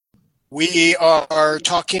We are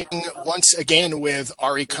talking once again with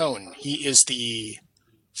Ari Cohn. He is the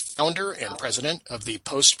founder and president of the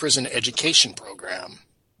Post Prison Education Program.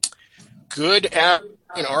 Good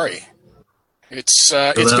afternoon, Ari. It's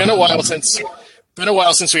been a while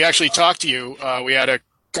since we actually talked to you. We had a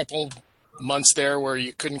couple months there where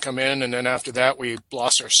you couldn't come in, and then after that we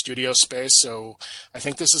lost our studio space. So I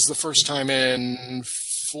think this is the first time in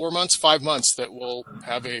 5 months that we'll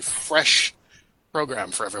have a fresh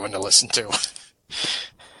program for everyone to listen to.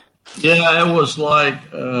 Yeah, it was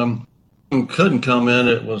like couldn't come in.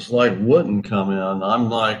 It was like wouldn't come in. I'm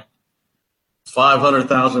like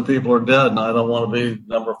 500,000 people are dead, and I don't want to be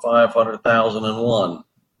number 500,001.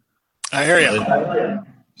 I hear you.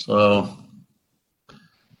 So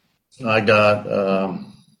I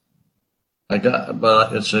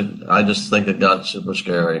just think it got super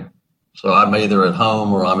scary. So I'm either at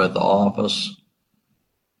home or I'm at the office.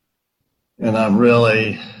 And I've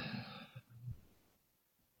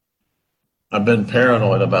been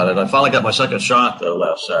paranoid about it. I finally got my second shot though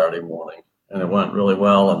last Saturday morning, and it went really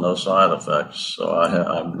well and no side effects. So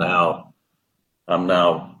I'm now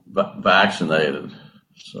vaccinated,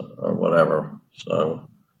 or whatever. So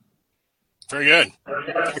very good.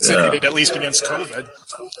 Vaccinated at least against COVID.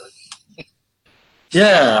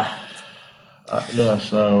 Yeah.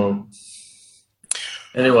 So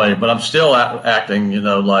anyway, but I'm still acting,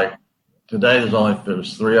 like. Today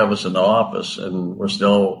there's three of us in the office, and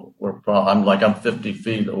I'm 50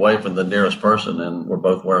 feet away from the nearest person, and we're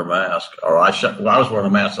both wearing masks. Or I was wearing a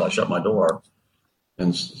mask, so I shut my door,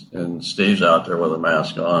 and Steve's out there with a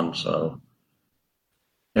mask on. So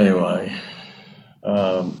anyway,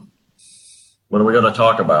 what are we going to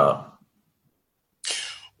talk about?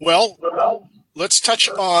 Well, let's touch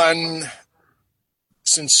on,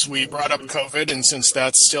 since we brought up COVID and since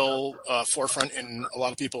that's still forefront in a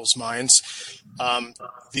lot of people's minds,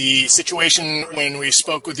 the situation when we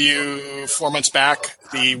spoke with you 4 months back,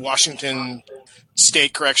 the Washington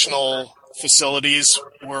State Correctional Facilities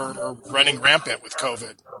were running rampant with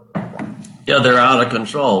COVID. Yeah, they're out of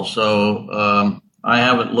control. So I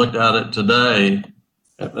haven't looked at it today,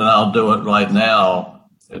 and I'll do it right now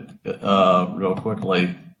real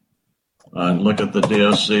quickly. And look at the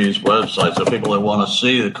DOC's website. So people that want to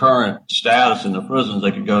see the current status in the prisons,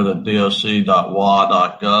 they can go to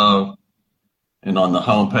doc.wa.gov, and on the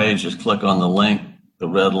home page, just click on the link, the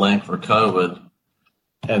red link for COVID,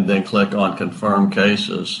 and then click on confirmed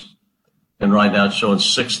cases. And right now it's showing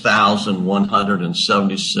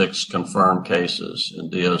 6,176 confirmed cases in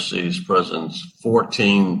DOC's prisons,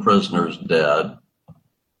 14 prisoners dead.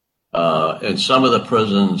 In some of the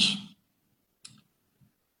prisons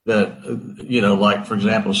that, like, for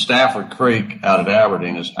example, Stafford Creek out of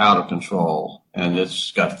Aberdeen is out of control, and it's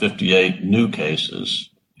got 58 new cases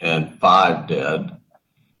and 5 dead.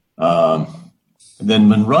 Then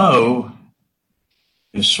Monroe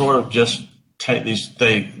is sort of just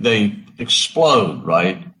they explode,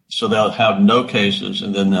 right? So they'll have no cases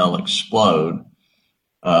and then they'll explode.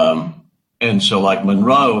 And so like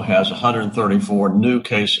Monroe has 134 new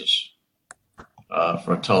cases.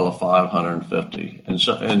 For a total of 550, and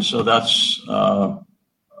so that's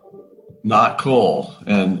not cool,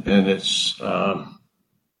 and it's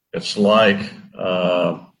like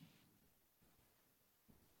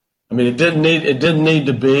it didn't need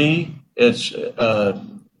to be.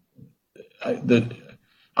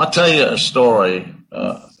 I'll tell you a story.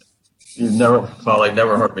 You've probably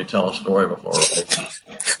never heard me tell a story before, right?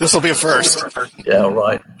 This will be a first. Yeah,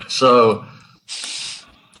 right. So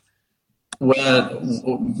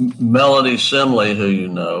when Melody Simley, who you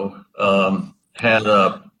know, has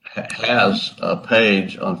a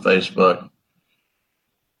page on Facebook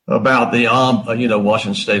about the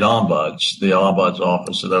Washington State Ombuds, the Ombuds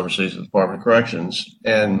office that oversees the Department of Corrections,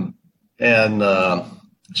 and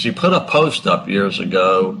she put a post up years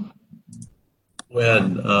ago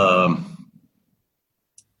when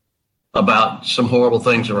about some horrible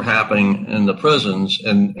things that were happening in the prisons,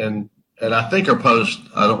 and I think her post,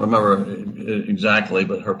 I don't remember exactly,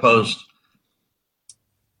 but her post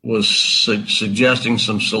was suggesting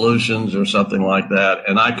some solutions or something like that.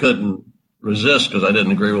 And I couldn't resist because I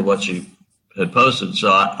didn't agree with what she had posted.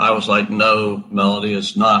 So I was like, no, Melody,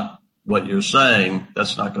 it's not what you're saying.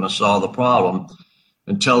 That's not going to solve the problem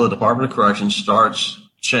until the Department of Corrections starts,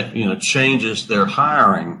 changes their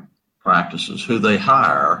hiring practices, who they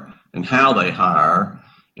hire and how they hire,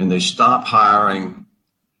 and they stop hiring.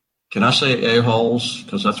 Can I say a-holes?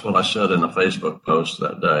 Because that's what I said in a Facebook post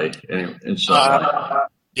that day. And so,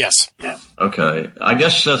 yes. Okay. I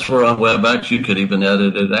guess that's where on WebEx you could even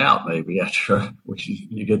edit it out maybe after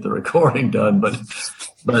you get the recording done. But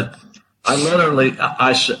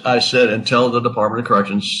I said, until the Department of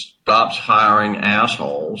Corrections stops hiring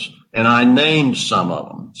assholes, and I named some of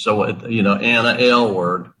them. So, Anna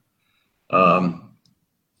Aylward,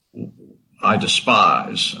 I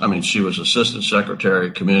despise. I mean, she was Assistant Secretary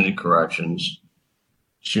of Community Corrections.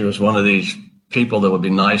 She was one of these people that would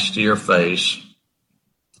be nice to your face,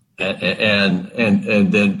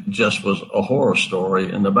 and then just was a horror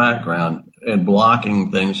story in the background and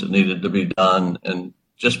blocking things that needed to be done and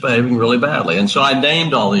just behaving really badly. And so I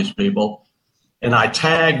named all these people, and I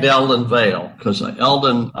tagged Eldon Vale because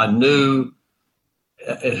Eldon, I knew,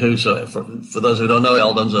 for those who don't know,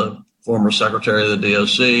 Eldon's a former secretary of the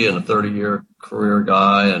DOC and a 30-year career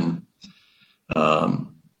guy,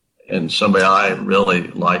 and somebody I really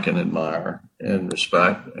like and admire and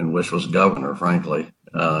respect and wish was governor, frankly.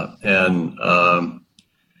 So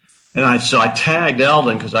I tagged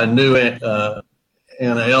Eldon because I knew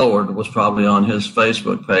Anna Aylward was probably on his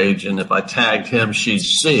Facebook page, and if I tagged him, she'd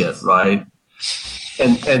see it, right?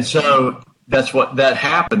 And so that's what that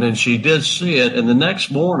happened, and she did see it. And the next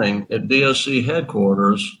morning at DOC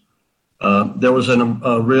headquarters, there was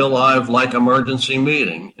a real live emergency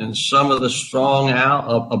meeting, and some of the strong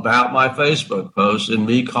out about my Facebook post and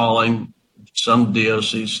me calling some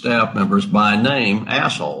DOC staff members by name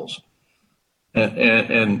assholes.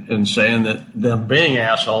 And saying that them being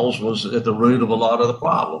assholes was at the root of a lot of the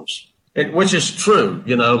problems, which is true.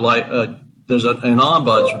 There's an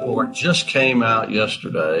ombuds report just came out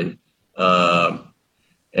yesterday, about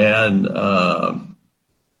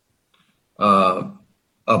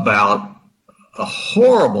a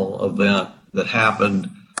horrible event that happened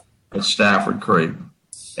at Stafford Creek.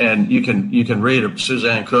 And you can read it.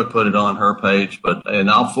 Suzanne Cook put it on her page, and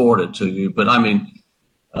I'll forward it to you. But I mean,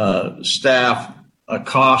 staff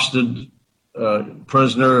accosted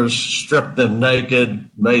prisoners, stripped them naked,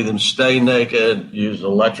 made them stay naked, used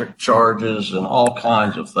electric charges and all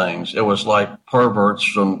kinds of things. It was like perverts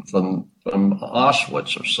from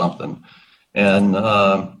Auschwitz or something. And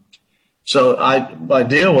so my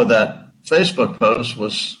deal with that Facebook post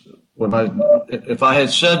was if I had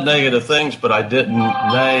said negative things, but I didn't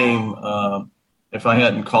name, if I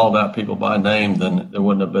hadn't called out people by name, then there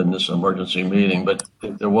wouldn't have been this emergency meeting, but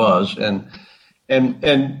there was. And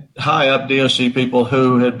high up DOC people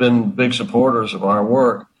who had been big supporters of our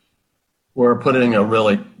work were put in a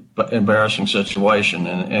really embarrassing situation.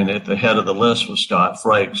 And at the head of the list was Scott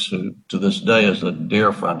Frakes, who to this day is a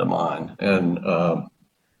dear friend of mine. And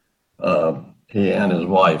he and his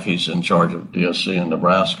wife, he's in charge of DOC in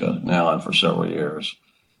Nebraska now and for several years.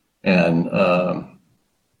 And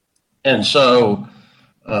so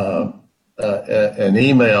an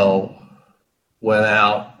email went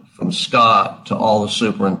out from Scott to all the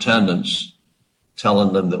superintendents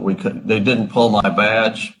telling them that they didn't pull my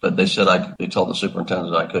badge, but they said they told the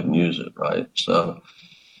superintendents I couldn't use it, right? So,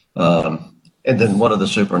 and then one of the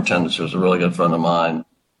superintendents, who was a really good friend of mine,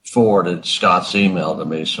 forwarded Scott's email to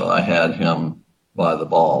me, so I had him by the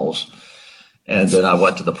balls. And then I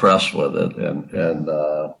went to the press with it,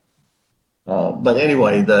 but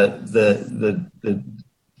anyway,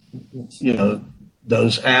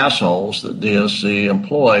 those assholes that DOC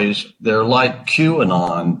employs, they're like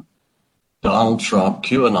QAnon, Donald Trump,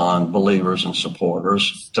 QAnon believers and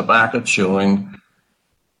supporters, tobacco chewing,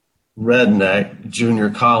 redneck, junior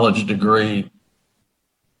college degree.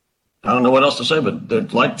 I don't know what else to say, but they're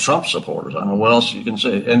like Trump supporters. I don't know what else you can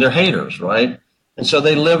say. And they're haters, right? And so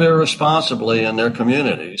they live irresponsibly in their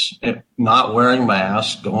communities, not wearing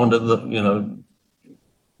masks, going to the,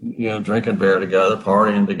 drinking beer together,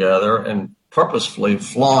 partying together, and purposefully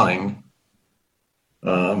flaunting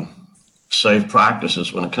safe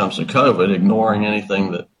practices when it comes to COVID, ignoring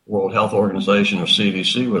anything that World Health Organization or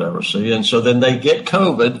CDC would ever see. And so then they get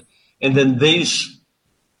COVID, and then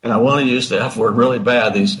and I want to use the F word really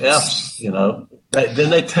bad, these Fs, then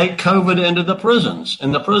they take COVID into the prisons,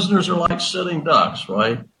 and the prisoners are like sitting ducks,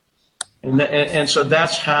 right? And so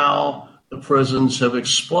that's how the prisons have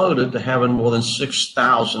exploded to having more than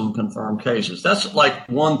 6,000 confirmed cases. That's like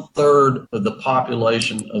 1/3 of the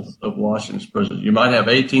population of Washington's prisons. You might have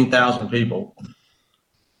 18,000 people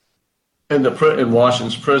in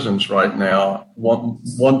Washington's prisons right now,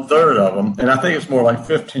 1/3 of them, and I think it's more like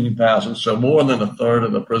 15,000, so more than 1/3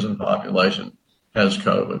 of the prison population has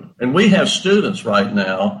COVID. And we have students right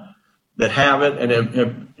now that have it, and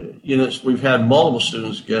we've had multiple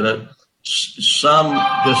students get it. Some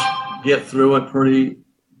just get through it pretty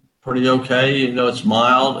okay. It's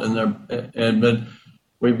mild, but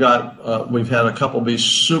we've had a couple be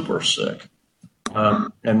super sick,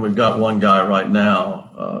 and we've got one guy right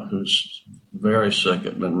now who's very sick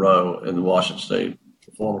at Monroe in the Washington State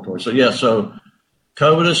Reformatory. So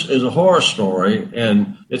COVID is a horror story,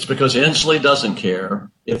 and it's because Inslee doesn't care.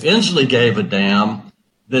 If Inslee gave a damn,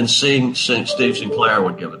 then Steve Sinclair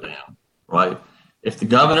would give a damn, right? If the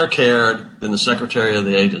governor cared, then the secretary of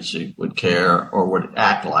the agency would care or would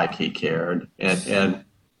act like he cared and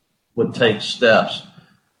would take steps.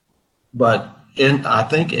 But I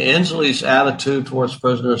think Inslee's attitude towards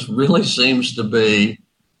prisoners really seems to be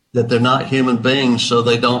that they're not human beings, so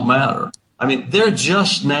they don't matter. I mean, they're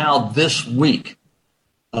just now this week,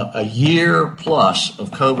 a year plus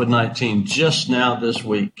of COVID-19, just now this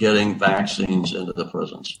week getting vaccines into the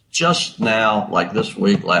prisons. Just now, like this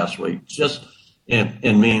week, last week, just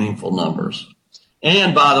in meaningful numbers.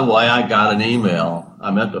 And by the way, I got an email.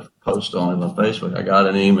 I meant to post on it on Facebook. I got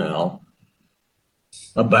an email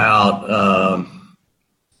about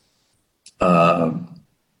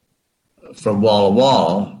from Walla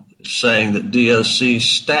Walla saying that DOC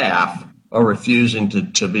staff are refusing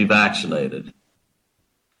to be vaccinated.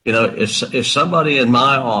 You know, if somebody in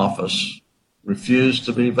my office refused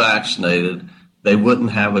to be vaccinated, they wouldn't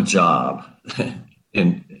have a job.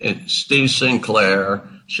 And Steve Sinclair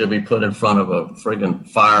should be put in front of a friggin'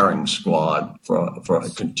 firing squad for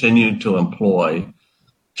continue to employ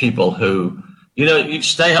people who, you know, you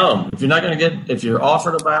stay home. If you're not going to if you're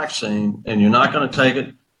offered a vaccine and you're not going to take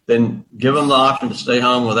it, then give them the option to stay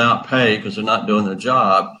home without pay because they're not doing their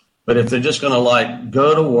job. But if they're just going to like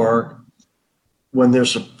go to work when their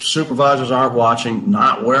supervisors aren't watching,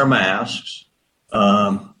 not wear masks,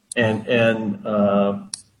 and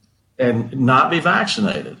not be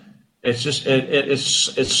vaccinated, it's just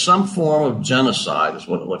it's some form of genocide is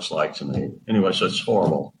what it looks like to me. Anyway, so it's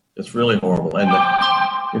horrible. It's really horrible, and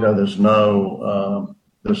you know there's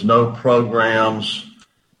no programs.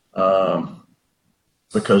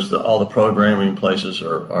 Because all the programming places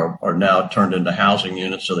are now turned into housing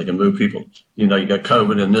units so they can move people. You know, you got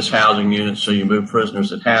COVID in this housing unit, so you move prisoners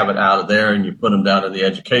that have it out of there and you put them down to the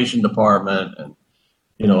education department and,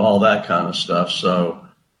 you know, all that kind of stuff. So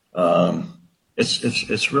it's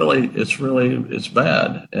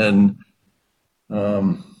bad. And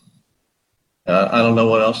I don't know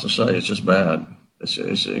what else to say. It's just bad. It's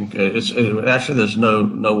actually, there's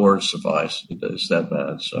no words suffice. It's that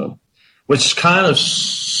bad. So. Which kind of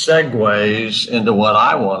segues into what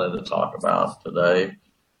I wanted to talk about today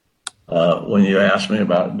when you asked me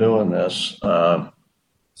about doing this. So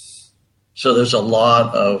there's a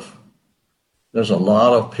lot of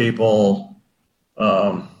people,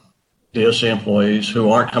 DOC employees who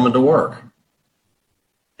aren't coming to work,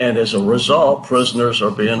 and as a result, prisoners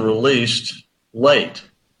are being released late,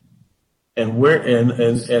 and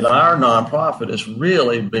and our nonprofit is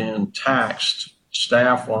really being taxed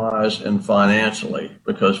staff-wise and financially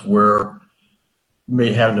because we're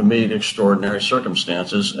having to meet extraordinary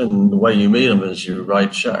circumstances, and the way you meet them is you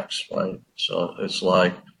write checks, right? So it's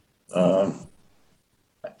like, I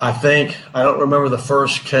don't remember the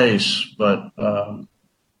first case, but and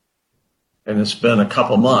it's been a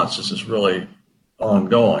couple months. This is really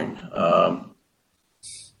ongoing.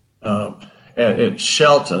 At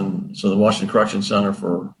Shelton, so the Washington Correction Center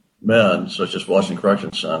for Men, so it's just Washington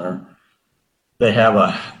Correction Center, they have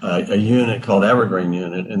a unit called Evergreen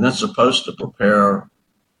Unit, and that's supposed to prepare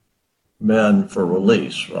men for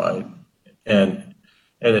release, right? And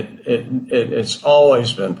it's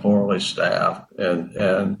always been poorly staffed,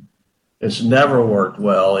 and it's never worked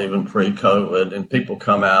well, even pre-COVID. And people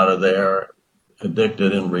come out of there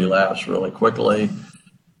addicted and relapse really quickly.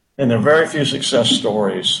 And there are very few success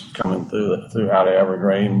stories coming throughout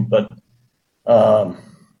Evergreen, but.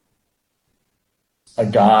 A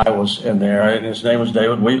guy was in there, and his name was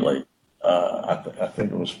David Wheatley. I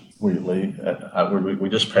think it was Wheatley. We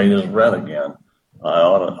just paid his rent again.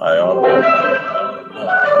 Let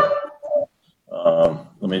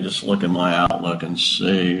me just look at my Outlook and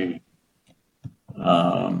see.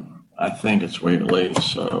 I think it's Wheatley.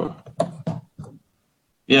 So,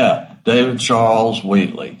 yeah, David Charles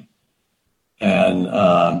Wheatley, and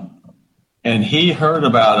he heard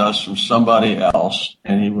about us from somebody else,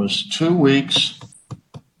 and he was 2 weeks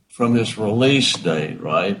from his release date,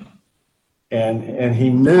 right? And he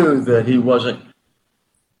knew that he wasn't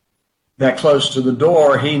that close to the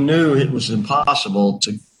door. He knew it was impossible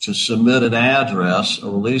to submit an address, a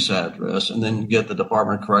release address, and then get the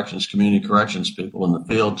Department of Corrections, Community Corrections people in the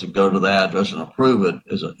field to go to the address and approve it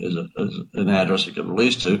as an address he could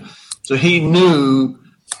release to. So he knew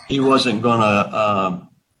he wasn't going to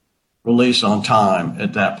release on time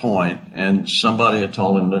at that point, and somebody had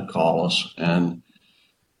told him to call us, and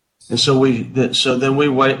so then we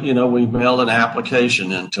wait, you know, we mailed an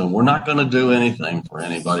application into him. We're not going to do anything for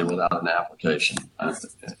anybody without an application.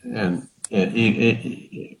 And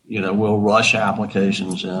we'll rush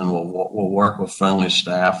applications in. We'll work with friendly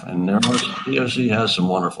staff, and DOC has some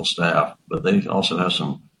wonderful staff, but they also have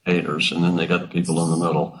some haters, and then they got the people in the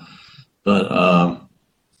middle. But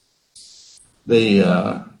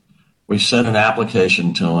we sent an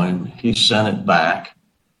application to him. He sent it back,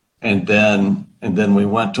 and then we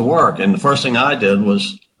went to work. And the first thing I did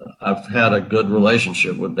was, I've had a good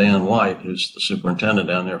relationship with Dan White, who's the superintendent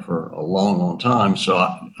down there for a long, long time. So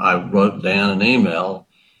I wrote Dan an email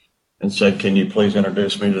and said, "Can you please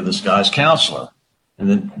introduce me to this guy's counselor?" And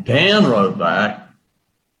then Dan wrote back,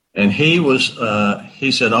 and he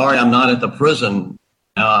said, "Ari, I'm not at the prison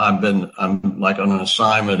now. I'm like on an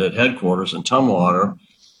assignment at headquarters in Tumwater."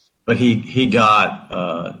 But he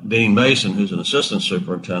got Dean Mason, who's an assistant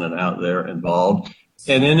superintendent out there, involved.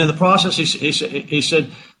 And then in the process, he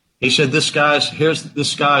said this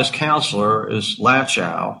guy's counselor is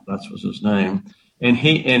Latchow. That was his name, and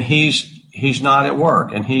he's not at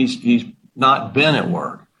work, and he's not been at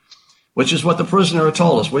work, which is what the prisoner had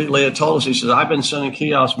told us. Wheatley had told us. He says, "I've been sending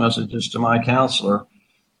kiosk messages to my counselor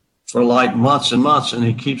for like months and months, and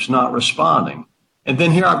he keeps not responding." And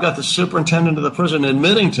then here I've got the superintendent of the prison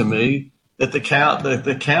admitting to me that the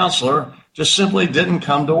counselor just simply didn't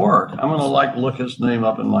come to work. I'm going to look his name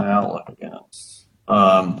up in my Outlook again.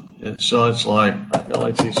 So it's like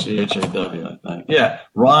Latchaw, I think. Yeah,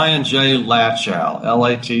 Ryan J. Latchow,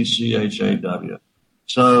 Latchaw.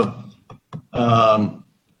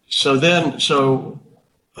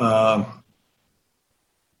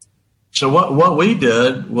 So what we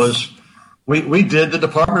did was we did the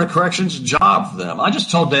Department of Corrections job for them. I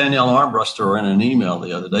just told Danielle Armbruster in an email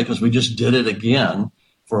the other day, because we just did it again,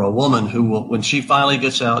 for a woman who will, when she finally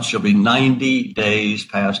gets out, she'll be 90 days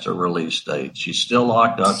past her release date. She's still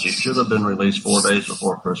locked up. She should have been released 4 days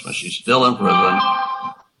before Christmas. She's still in prison.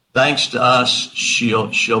 Thanks to us,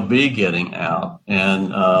 she'll be getting out. And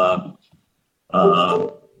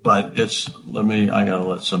but I gotta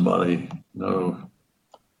let somebody know.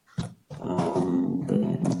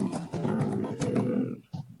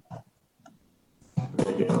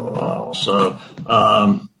 So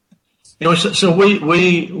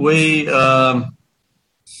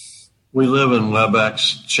we live in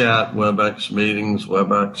WebEx chat, WebEx meetings,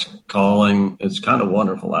 WebEx calling. It's kind of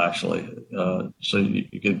wonderful, actually. So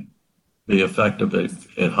you could be effective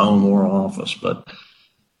at home or office. But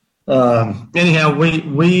anyhow,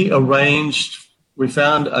 we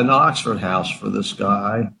found an Oxford House for this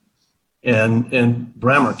guy in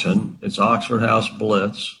Bremerton. It's Oxford House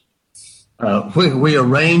Blitz. We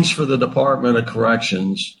arranged for the Department of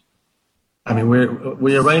Corrections. I mean,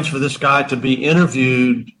 we arranged for this guy to be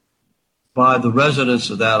interviewed by the residents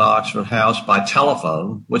of that Oxford House by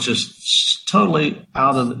telephone, which is totally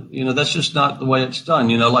out of that's just not the way it's done.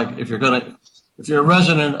 Like if you're a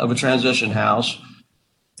resident of a transition house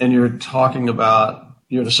and you're deciding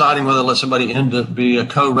whether to let somebody in to be a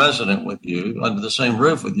co-resident with you under the same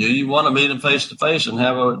roof with you, you want to meet them face to face and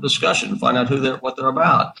have a discussion and find out what they're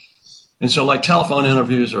about. And so, like, telephone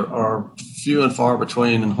interviews are few and far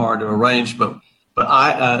between and hard to arrange. But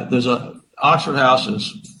Oxford House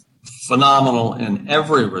is phenomenal in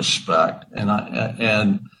every respect.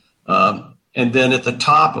 And then at the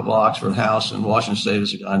top of Oxford House in Washington State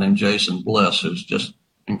is a guy named Jason Bliss, who's just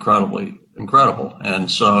incredible.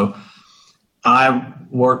 And so I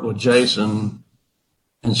worked with Jason,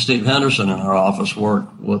 and Steve Henderson in our office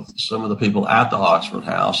worked with some of the people at the Oxford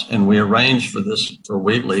House, and we arranged for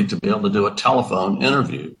Wheatley to be able to do a telephone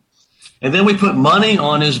interview. And then we put money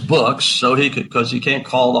on his books so he could, because he can't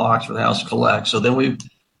call the Oxford House collect. So then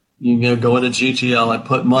you go into GTL and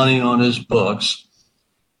put money on his books.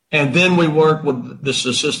 And then we worked with this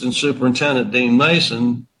assistant superintendent, Dean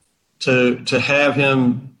Mason, to have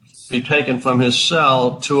him be taken from his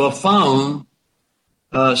cell to a phone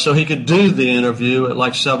so he could do the interview at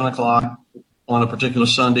like 7 o'clock on a particular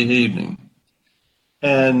Sunday evening.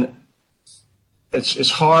 And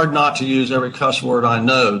it's hard not to use every cuss word I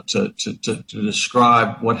know to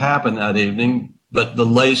describe what happened that evening. But the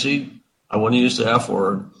lazy, I want to use the F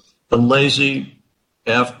word, the lazy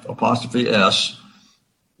F''S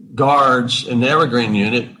guards in the Evergreen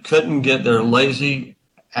unit couldn't get their lazy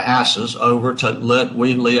asses over to let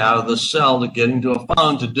Wheatley out of the cell to get him to a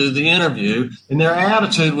phone to do the interview. And their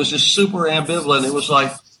attitude was just super ambivalent. It was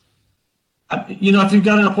like, if you've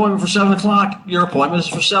got an appointment for 7 o'clock, your appointment is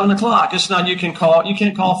for 7 o'clock. It's not, you can't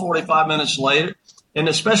call 45 minutes later. And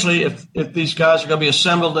especially if these guys are going to be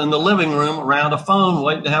assembled in the living room around a phone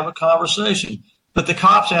waiting to have a conversation. But the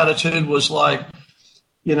cops' attitude was like,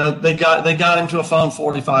 they got him to a phone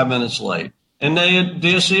 45 minutes late, and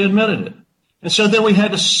DSC admitted it. And so then we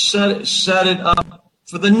had to set it up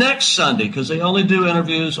for the next Sunday because they only do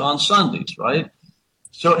interviews on Sundays, right?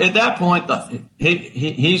 So at that point,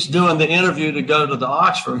 he's doing the interview to go to the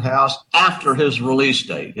Oxford House after his release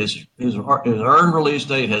date. His earned release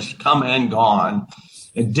date has come and gone.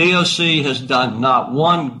 And DOC has done not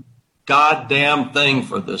one goddamn thing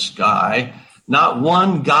for this guy, not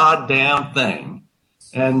one goddamn thing.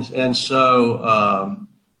 And so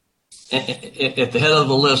at the head of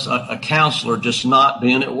the list, a counselor just not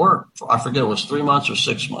being at work. I forget, it was 3 months or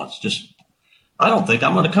 6 months. Just, I don't think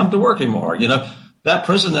I'm going to come to work anymore. You know, that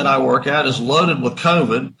prison that I work at is loaded with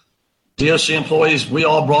COVID. DOC employees, we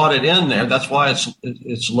all brought it in there. That's why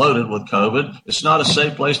it's loaded with COVID. It's not a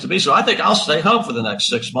safe place to be. So I think I'll stay home for the next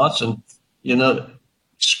 6 months and, you know,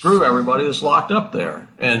 screw everybody that's locked up there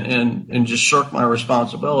and just shirk my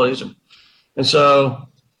responsibilities. And so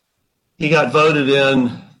he got voted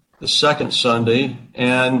in the second Sunday,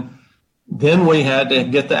 and then we had to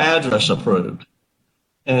get the address approved.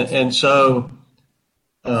 And so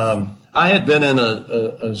I had been in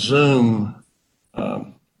a Zoom.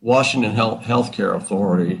 Washington Healthcare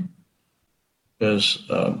Authority is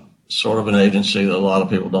sort of an agency that a lot of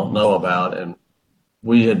people don't know about, and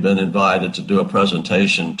we had been invited to do a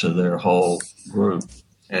presentation to their whole group,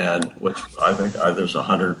 and which I think there's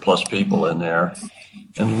 100+ people in there.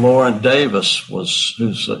 And Lauren Davis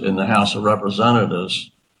who's in the House of Representatives.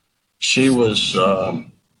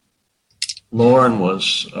 Lauren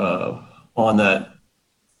was on that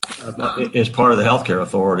as part of the Healthcare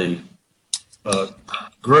Authority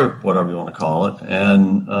group, whatever you want to call it.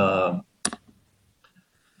 And are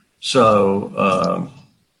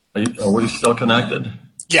we still connected?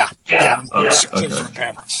 Yeah. Okay.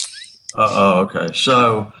 Okay.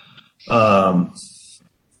 So I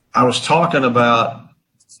was talking about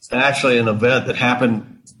actually an event that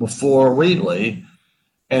happened before Wheatley,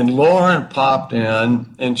 and Lauren popped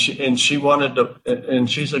in, and she wanted to,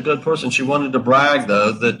 and she's a good person. She wanted to brag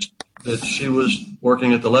though that she was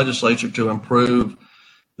working at the legislature to improve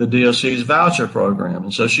the DOC's voucher program.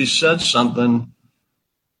 And so she said something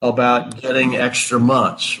about getting extra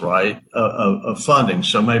months, right, of funding.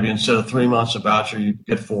 So maybe instead of 3 months of voucher, you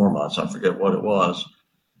get 4 months. I forget what it was.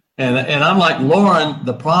 And I'm like, Lauren,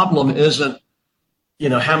 the problem isn't, you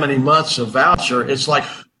know, how many months of voucher. It's like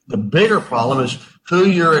the bigger problem is who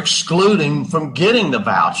you're excluding from getting the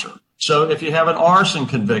voucher. So if you have an arson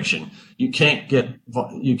conviction, you can't get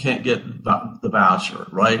the voucher,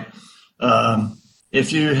 right?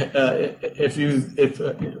 If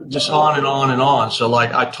just on and on and on. So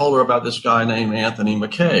like I told her about this guy named Anthony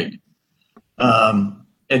McCaig. And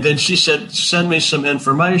then she said, send me some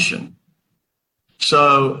information.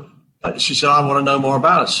 So she said, I want to know more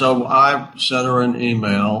about it. So I sent her an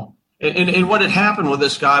email. And what had happened with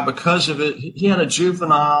this guy, because of it, he had a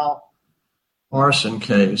juvenile arson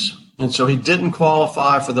case. And so he didn't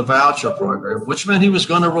qualify for the voucher program, which meant he was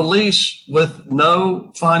going to release with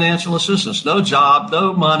no financial assistance, no job,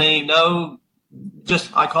 no money,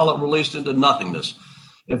 I call it released into nothingness.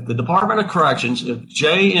 If the Department of Corrections, if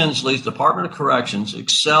Jay Inslee's Department of Corrections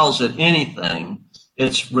excels at anything,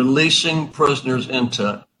 it's releasing prisoners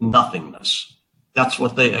into nothingness. That's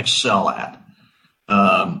what they excel at.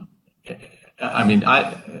 If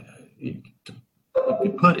we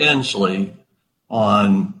put Inslee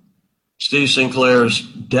on Steve Sinclair's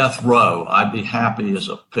death row, I'd be happy as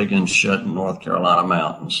a pig in shit in North Carolina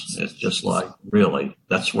mountains. It's just like, really,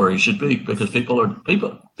 that's where he should be, because people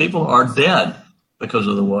are dead because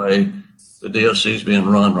of the way the DOC is being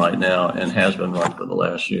run right now and has been run for the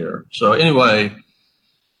last year. So anyway,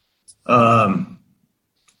 when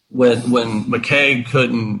McCaig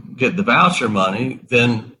couldn't get the voucher money,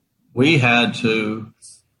 then we had to,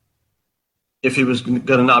 if he was going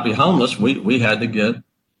to not be homeless, we had to get,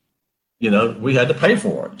 we had to pay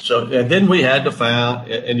for it. So, and then we had to find,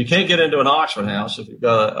 and you can't get into an Oxford House if you've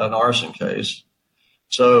got an arson case.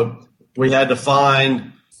 So we had to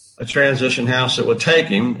find a transition house that would take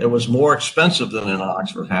him. It was more expensive than an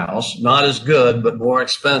Oxford House, not as good, but more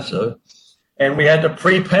expensive. And we had to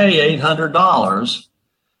prepay $800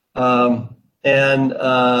 to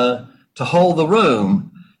hold the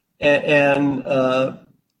room. And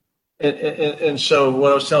so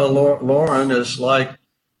what I was telling Lauren is like,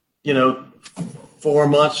 4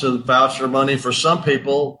 months of voucher money for some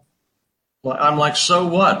people. I'm like, so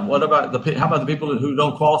what? What about how about the people who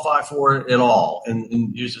don't qualify for it at all?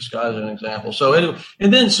 And use this guy as an example. So anyway,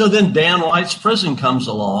 then Dan White's prison comes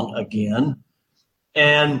along again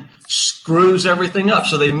and screws everything up.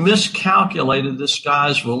 So they miscalculated this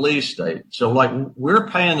guy's release date. So like we're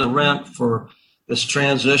paying the rent for this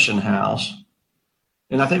transition house,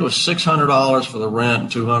 and I think it was $600 for the rent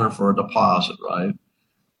and $200 for a deposit, right?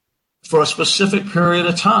 for a specific period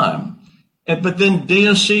of time. But then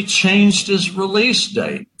DOC changed his release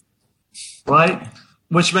date, right?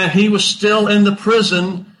 Which meant he was still in the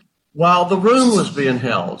prison while the room was being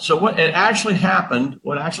held. So what actually happened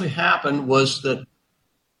was that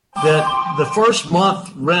the first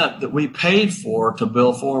month rent that we paid for to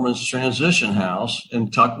Bill Foreman's transition house in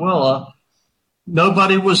Tukwila,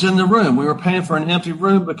 nobody was in the room. We were paying for an empty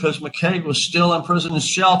room because McCaig was still in prison in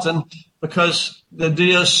Shelton, because the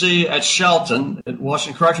DOC at Shelton, at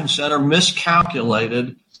Washington Correction Center,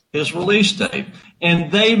 miscalculated his release date.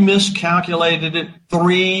 And they miscalculated it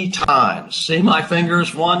 3 times. See my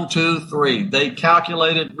fingers? 1, 2, 3. They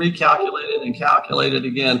calculated, recalculated, and calculated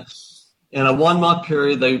again. In a 1-month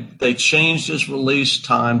period, they changed his release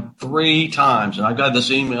time 3 times. And I got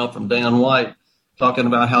this email from Dan White talking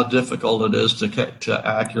about how difficult it is to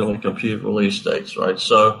accurately compute release dates, right?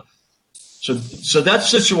 So that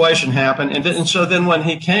situation happened. And so then when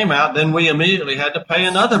he came out, then we immediately had to pay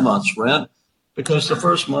another month's rent because the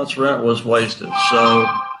first month's rent was wasted. So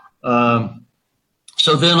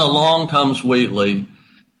then along comes Wheatley,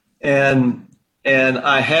 and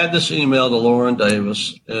I had this email to Lauren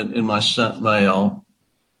Davis in my sent mail,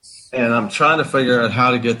 and I'm trying to figure out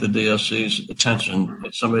how to get the DOC's attention,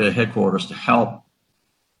 somebody at headquarters, to help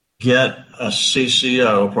get a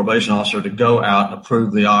CCO, probation officer, to go out and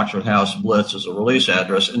approve the Oxford House Blitz as a release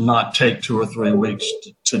address and not take 2 or 3 weeks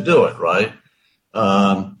to do it, right?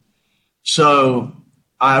 So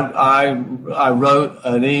I wrote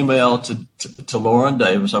an email to Lauren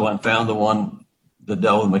Davis. I went and found the one that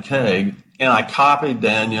dealt with McCaig, and I copied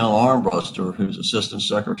Danielle Armbruster, who's Assistant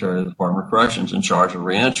Secretary of the Department of Corrections in charge of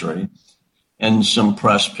reentry, and some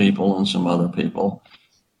press people and some other people.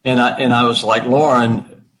 And I was like, Lauren,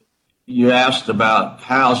 you asked about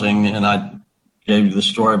housing, and I gave you the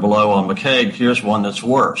story below on McCaig. Here's one that's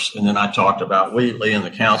worse. And then I talked about Wheatley and the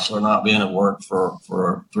counselor not being at work for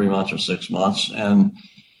 3 months or 6 months. And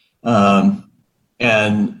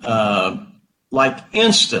like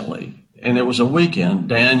instantly, and it was a weekend,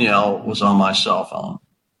 Danielle was on my cell phone.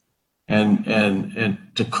 And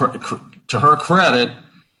to her credit,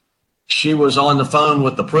 she was on the phone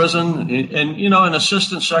with the prison. And an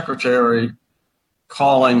assistant secretary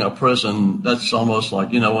calling a prison, that's almost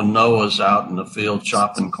like, when Noah's out in the field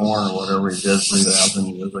chopping corn or whatever he did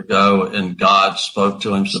 3,000 years ago, and God spoke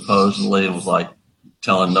to him supposedly and was like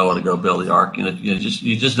telling Noah to go build the ark.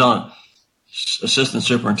 You just don't. Assistant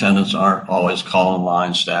superintendents aren't always calling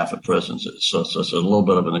line staff at prisons. So it's a little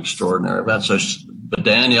bit of an extraordinary event. But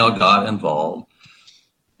Danielle got involved.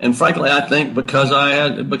 And frankly, I think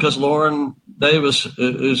because Lauren Davis,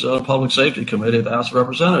 who's on a public safety committee at the House of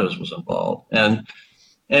Representatives, was involved.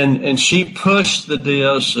 And she pushed the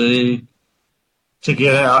DOC to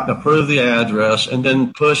get out and approve the address, and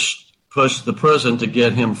then pushed the prison to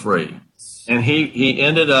get him free. And he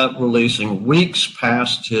ended up releasing weeks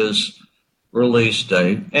past his release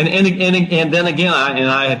date. And then again,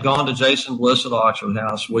 I had gone to Jason Bliss at Oxford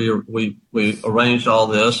House. We arranged all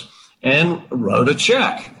this and wrote a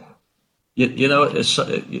check.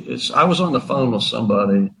 I was on the phone with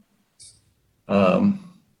somebody.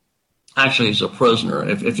 Actually, he's a prisoner.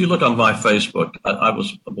 If you look on my Facebook, I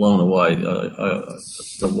was blown away.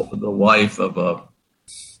 The wife of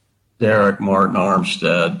Derek Martin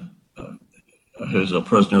Armstead, who's a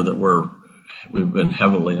prisoner that we've been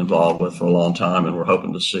heavily involved with for a long time, and we're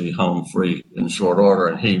hoping to see home free in short order.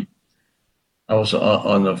 And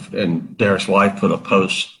and Derek's wife put a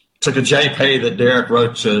post, took a JPEG that Derek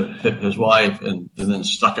wrote to his wife, and then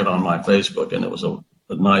stuck it on my Facebook, and it was a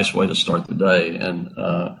nice way to start the day, and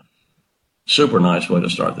super nice way to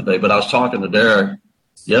start the day. But I was talking to Derek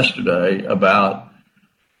yesterday about,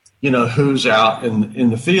 who's out in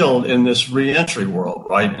the field in this reentry world,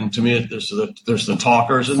 right? And to me, there's the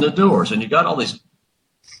talkers and the doers, and you got all these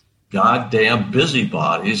goddamn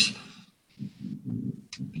busybodies,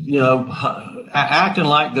 acting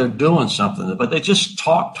like they're doing something, but they just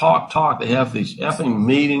talk. They have these effing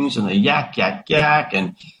meetings and they yak,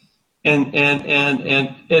 and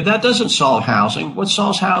that doesn't solve housing. What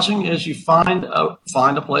solves housing is you find a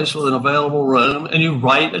place with an available room and you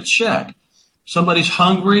write a check. Somebody's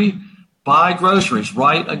hungry, buy groceries,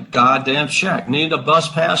 write a goddamn check. Need a bus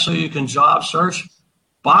pass so you can job search?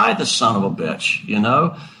 Buy the son of a bitch,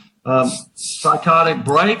 Psychotic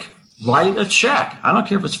break? Write a check. I don't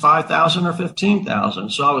care if it's 5,000 or 15,000.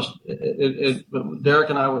 So Derek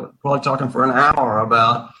and I were probably talking for an hour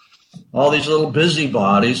about all these little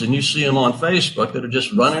busybodies, and you see them on Facebook that are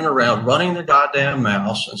just running around, running their goddamn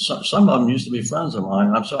mouths. And some of them used to be friends of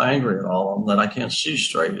mine. I'm so angry at all of them that I can't see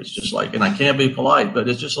straight. It's just like, and I can't be polite, but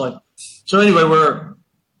it's just like, so anyway,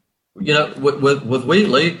 with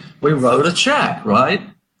Wheatley, we wrote a check, right?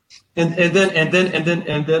 And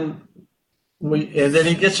then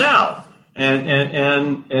he gets out,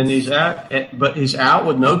 and he's out, but he's out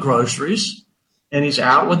with no groceries, and he's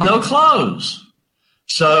out with no clothes.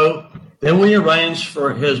 So then we arranged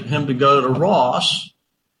for him to go to Ross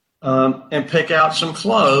and pick out some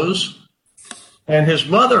clothes. And his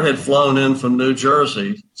mother had flown in from New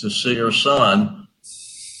Jersey to see her son.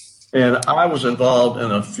 And I was involved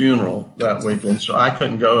in a funeral that weekend, so I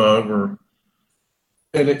couldn't go over.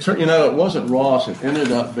 And it wasn't Ross. It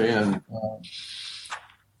ended up being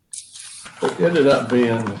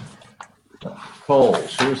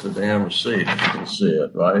Kohl's. Here's the damn receipt. You can see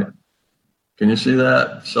it, right? Can you see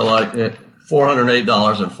that? So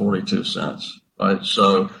 $408.42, right?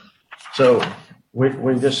 So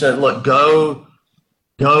we just said, look, go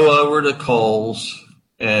over to Kohl's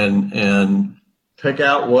and pick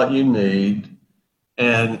out what you need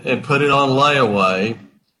and put it on layaway,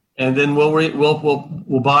 and then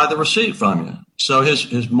we'll buy the receipt from you. So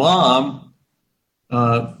his mom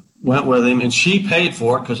went with him, and she paid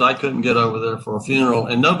for it because I couldn't get over there for a funeral,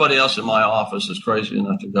 and nobody else in my office is crazy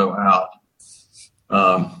enough to go out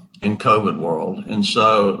in COVID world, and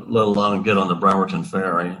so let alone get on the Bremerton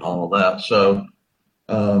ferry and all of that. So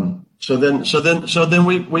then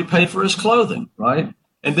we paid for his clothing, right?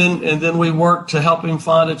 And then we worked to help him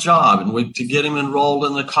find a job and to get him enrolled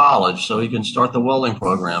in the college so he can start the welding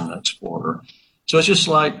program next quarter. So it's just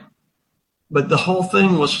like, but the whole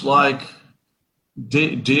thing was like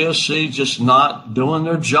DOC just not doing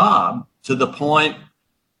their job to the point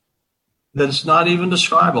that it's not even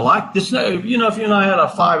describable. If you and I had a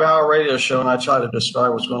 5-hour radio show and I tried to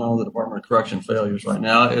describe what's going on with the Department of Correction failures right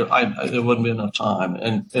now, it wouldn't be enough time,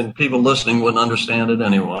 and people listening wouldn't understand it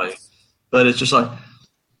anyway. But it's just like,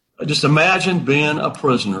 just imagine being a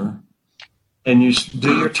prisoner and you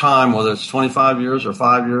do your time, whether it's 25 years or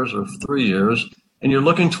 5 years or 3 years, and you're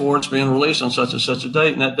looking towards being released on such and such a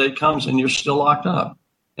date, and that date comes and you're still locked up.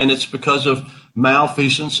 And it's because of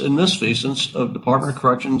malfeasance and misfeasance of Department of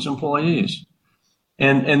Corrections employees.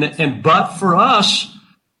 But for us,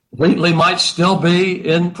 Wheatley might still be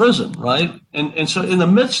in prison, right? And so in the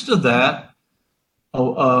midst of that,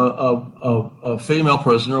 a female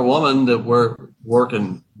prisoner, a woman that we're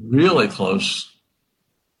working really close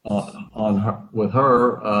with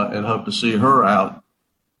her and hope to see her out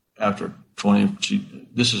after 20.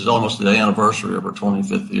 This is almost the anniversary of her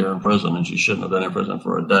 25th year in prison, and she shouldn't have been in prison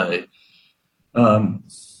for a day.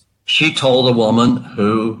 She told a woman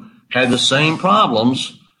who had the same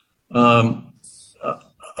problems about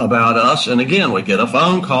us. And again, we get a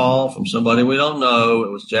phone call from somebody we don't know.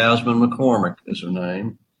 It was Jasmine McCormick is her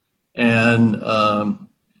name. And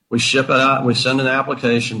we ship it out. We send an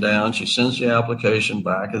application down. She sends the application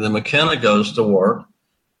back. And then McKenna goes to work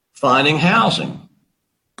finding housing.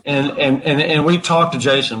 And we talked to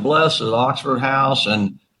Jason Bliss at Oxford House,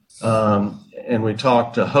 and we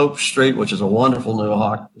talked to Hope Street, which is a wonderful new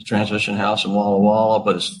transmission house in Walla Walla,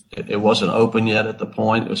 but it wasn't open yet at the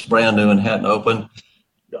point. It was brand new and hadn't opened.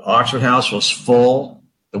 The Oxford House was full.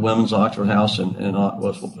 The Women's Oxford House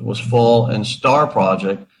was full, and Star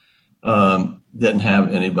Project didn't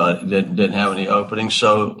have anybody, didn't have any openings.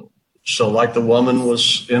 So like the woman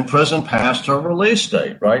was in prison past her release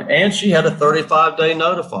date, right? And she had a 35-day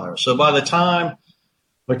notifier. So by the time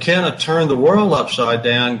McKenna turned the world upside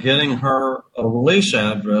down, getting her a release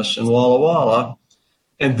address in Walla Walla,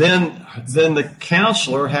 and then the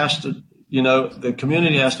counselor has to, the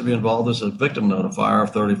community has to be involved as a victim notifier of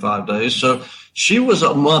 35 days. So she was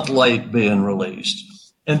a month late being released.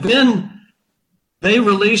 And then they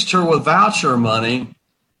released her with voucher money,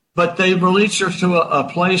 but they released her to a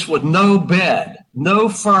place with no bed, no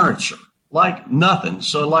furniture, like nothing.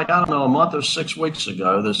 So like, I don't know, a month or 6 weeks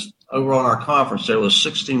ago, over on our conference, there was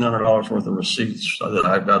 $1,600 worth of receipts that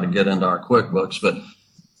I've got to get into our QuickBooks, but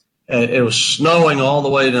it was snowing all the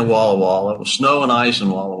way to Walla Walla. It was snow and ice in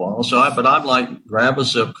Walla Walla. But I'm like, grab a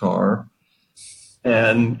zip car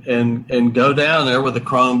and go down there with a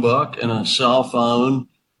Chromebook and a cell phone.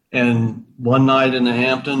 And one night in the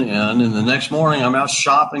Hampton Inn, and the next morning I'm out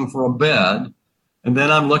shopping for a bed, and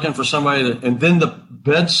then I'm looking for somebody and then the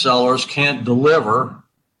bed sellers can't deliver,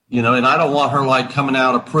 and I don't want her like coming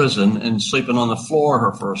out of prison and sleeping on the floor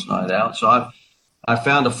her first night out. So I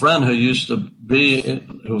found a friend who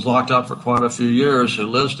who was locked up for quite a few years, who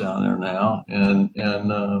lives down there now, and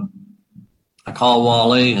I called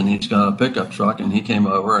Wally, and he's got a pickup truck, and he came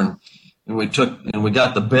over and we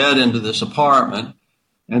got the bed into this apartment.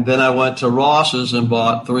 And then I went to Ross's and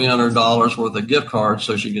bought $300 worth of gift cards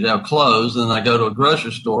so she could have clothes. Then I go to a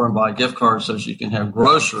grocery store and buy gift cards so she can have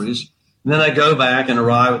groceries. And then they go back and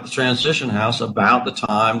arrive at the transition house about the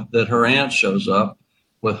time that her aunt shows up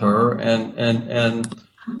with her, and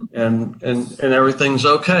everything's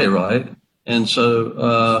okay, right? And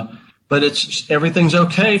so, but everything's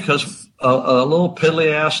okay because a little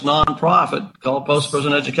piddly ass nonprofit called Post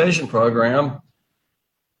Prison Education Program,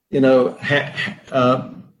 went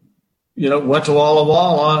to Walla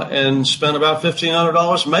Walla and spent about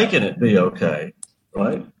 $1,500 making it be okay,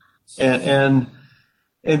 right? And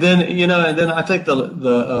then I think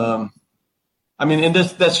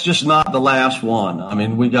that's just not the last one. I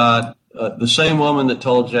mean, we got the same woman that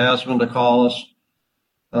told Jasmine to call us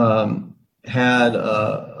had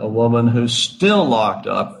a woman who's still locked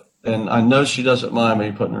up, and I know she doesn't mind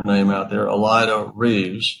me putting her name out there, Elida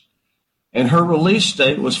Reeves, and her release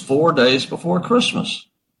date was 4 days before Christmas,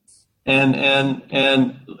 and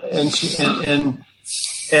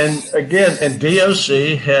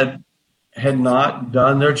DOC had not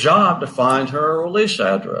done their job to find her release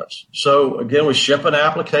address. So again, we ship an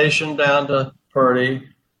application down to Purdy,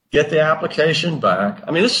 get the application back.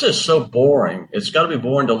 I mean, it's just so boring. It's got to be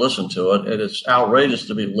boring to listen to it, and it's outrageous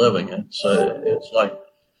to be living it. So it's like,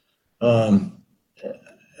 and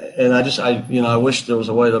I wish there was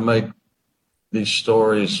a way to make these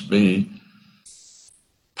stories be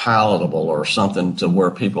palatable or something to where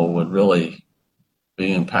people would really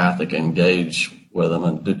be empathic, engage with them,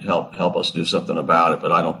 and help us do something about it.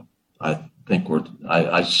 But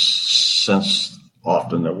I sense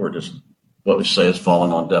often that we're just, what we say is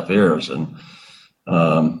falling on deaf ears. And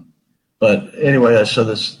but anyway, so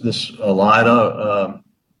this Elida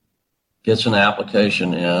gets an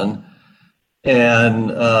application in,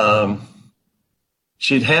 and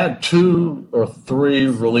she'd had 2 or 3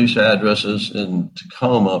 release addresses in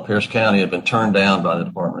Tacoma. Pierce County had been turned down by the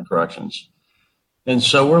Department of Corrections, and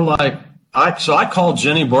so we're like, I called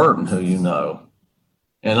Jenny Burton, who you know,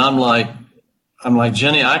 and I'm like,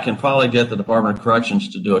 Jenny, I can probably get the Department of Corrections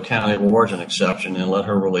to do a county of origin exception and let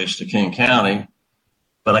her release to King County,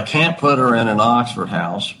 but I can't put her in an Oxford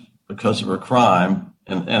house because of her crime,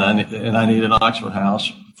 and I need an Oxford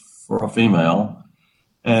house for a female.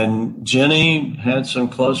 And Jenny had some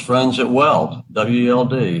close friends at Weld,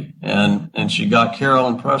 WELD, and she got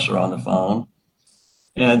Carolyn Presser on the phone.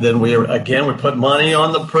 And then we put money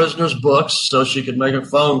on the prisoner's books so she could make a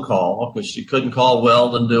phone call, because she couldn't call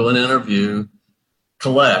Weld and do an interview,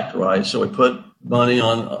 collect, right? So we put money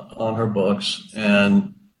on her books,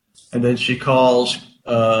 and then she calls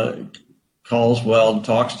Weld,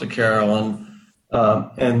 talks to Carolyn,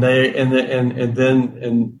 and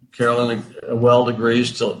Carolyn Weld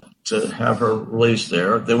agrees to have her released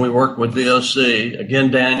there. Then we work with DOC,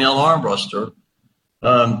 again, Danielle Armbruster,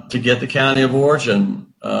 to get the county of origin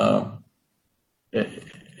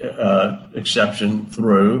exception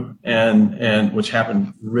through, and which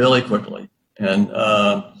happened really quickly, and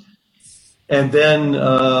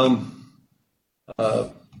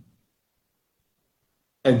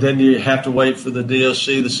then you have to wait for the DOC,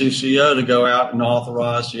 the CCO, to go out and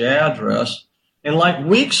authorize the address. And like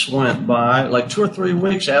weeks went by, like 2 or 3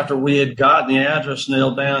 weeks after we had gotten the address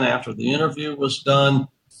nailed down, after the interview was done,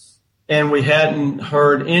 and we hadn't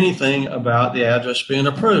heard anything about the address being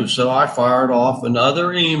approved. So I fired off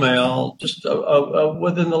another email just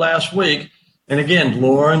within the last week. And again,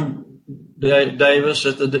 Lauren Davis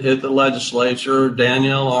at the legislature,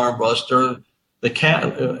 Danielle Armbruster,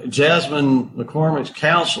 Jasmine McCormick's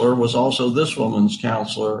counselor was also this woman's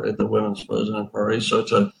counselor at the women's prison in Purdy. So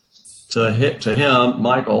to him,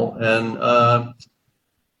 Michael, and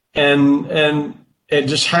it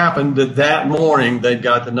just happened that morning they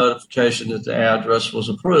got the notification that the address was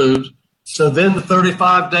approved. So then the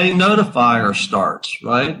 35-day notifier starts,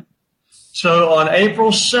 right? So on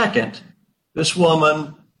April 2nd, this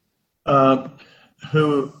woman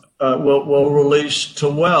who will release to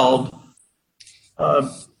Weld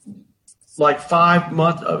like 5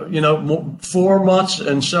 months, 4 months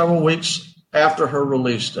and several weeks after her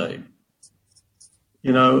release date.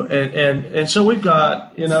 And so we've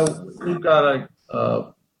got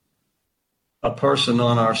a person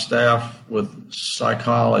on our staff with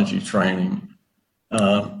psychology training.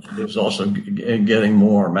 There's also getting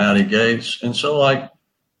more, Maddie Gates. And so like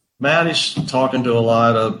Maddie's talking to a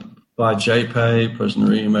lot by JPay,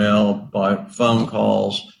 prisoner email, by phone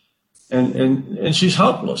calls, and she's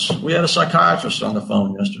hopeless. We had a psychiatrist on the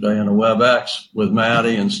phone yesterday in a WebEx with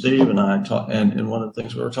Maddie and Steve and I, and one of the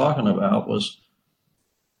things we were talking about was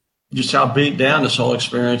just how beat down this whole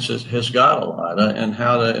experience has got Elida, and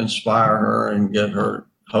how to inspire her and get her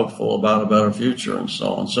hopeful about a better future and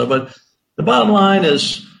so on. So, but the bottom line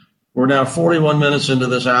is we're now 41 minutes into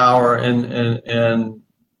this hour, and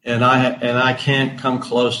and I can't come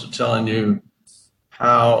close to telling you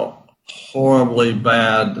how horribly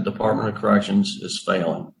bad the Department of Corrections is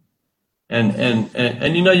failing.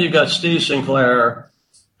 And you've got Steve Sinclair,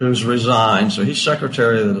 who's resigned, so he's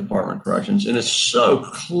Secretary of the Department of Corrections, and it's so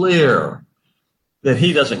clear that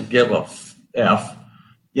he doesn't give a F.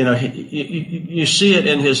 You see it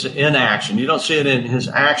in his inaction. You don't see it in his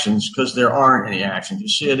actions because there aren't any actions. You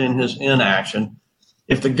see it in his inaction.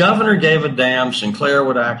 If the governor gave a damn, Sinclair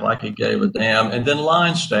would act like he gave a damn, and then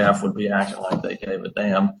line staff would be acting like they gave a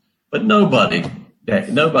damn. But nobody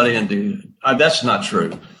indeed. That's not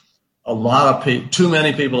true. A lot of people, too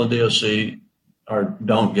many people in DOC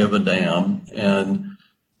don't give a damn,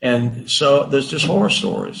 and so there's just horror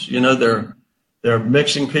stories. They're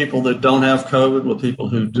mixing people that don't have COVID with people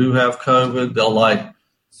who do have COVID. They'll like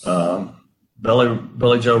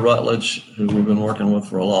Billy Joe Rutledge, who we've been working with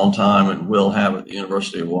for a long time and will have at the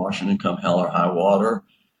University of Washington come hell or high water.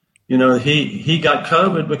 He got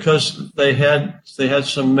COVID because they had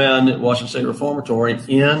some men at Washington State Reformatory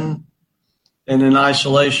in an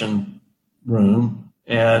isolation room,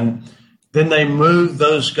 and then they moved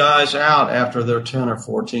those guys out after their 10 or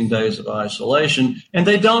 14 days of isolation, and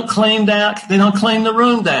they don't clean the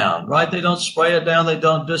room down, right? They don't spray it down, they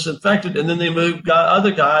don't disinfect it, and then they moved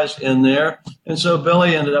other guys in there, and so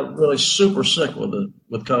Billy ended up really super sick with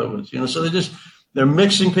COVID. So they're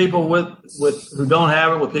mixing people with who don't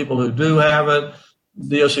have it with people who do have it.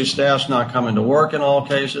 DOC staff's not coming to work in all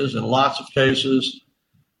cases. In lots of cases,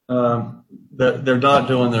 they're not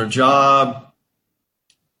doing their job.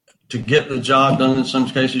 To get the job done in some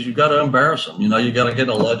cases, you've got to embarrass them. You got to get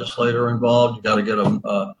a legislator involved. You got to get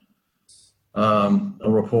a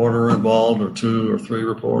reporter involved, or 2 or 3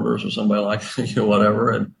 reporters, or somebody like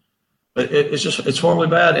whatever. But it's horribly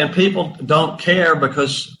bad, and people don't care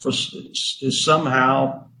because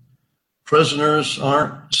somehow prisoners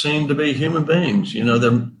aren't seen to be human beings.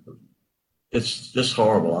 It's just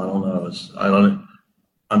horrible. I don't know.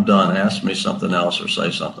 I'm done. Ask me something else or say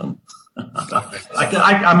something.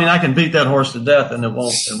 I can beat that horse to death, and it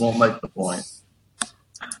won't make the point.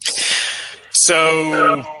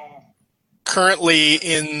 So currently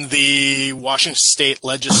in the Washington State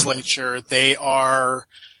Legislature, they are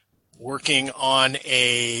working on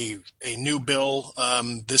a new bill.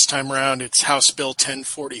 This time around, it's House Bill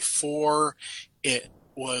 1044. It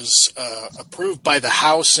was approved by the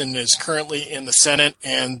House and is currently in the Senate,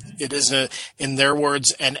 and it is, in their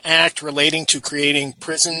words, an act relating to creating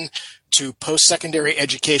prison to post-secondary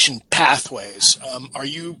education pathways. Are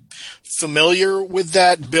you familiar with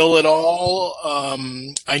that bill at all?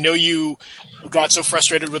 I know you got so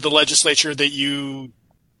frustrated with the legislature that you,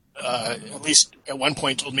 at least at one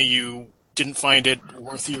point, told me you didn't find it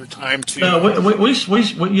worth your time to. No, we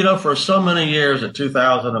for so many years at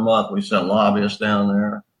 $2,000 a month, we sent lobbyists down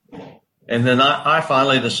there. And then I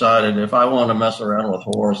finally decided if I want to mess around with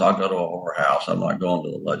whores, I'll go to a whorehouse. I'm not going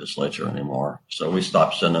to the legislature anymore. So we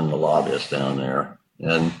stopped sending the lobbyists down there,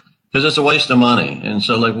 and because it's a waste of money. And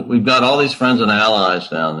so we've got all these friends and allies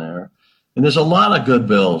down there, and there's a lot of good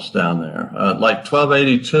bills down there. Like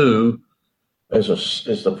 1282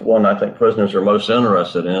 is the one I think prisoners are most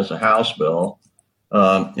interested in. It's a House bill,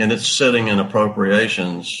 and it's sitting in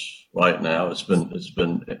appropriations right now.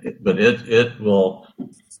 But it will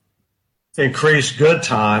increase good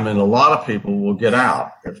time, and a lot of people will get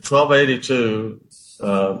out. If 1282,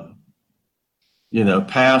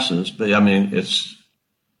 passes, but it's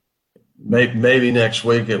maybe next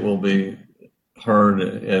week it will be heard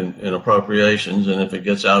in appropriations, and if it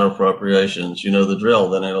gets out of appropriations, the drill,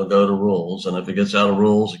 then it'll go to rules, and if it gets out of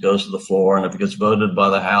rules, it goes to the floor, and if it gets voted by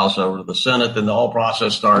the House over to the Senate, then the whole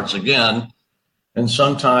process starts again, and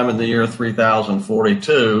sometime in the year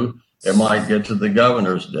 3042, it might get to the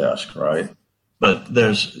governor's desk, right? But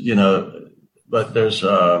I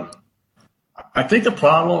think the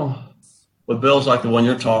problem with bills like the one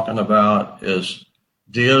you're talking about is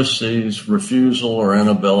DOC's refusal or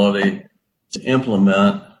inability to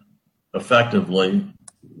implement effectively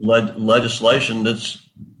legislation that's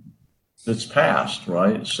passed,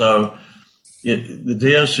 right? So the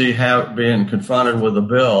DOC being confronted with a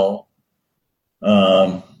bill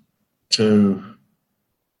to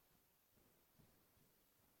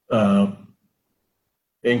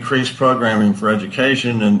increase programming for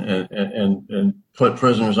education and put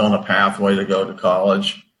prisoners on a pathway to go to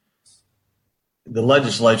college. The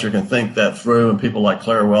legislature can think that through, and people like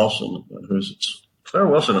Claire Wilson is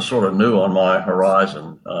sort of new on my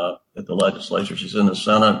horizon at the legislature. She's in the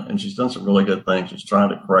Senate, and she's done some really good things. She's trying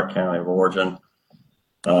to correct county of origin.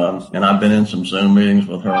 And I've been in some Zoom meetings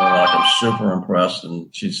with her, and I'm super impressed,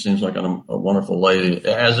 and she seems like a wonderful lady,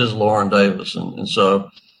 as is Lauren Davis. And so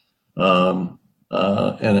and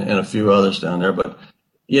a few others down there. But,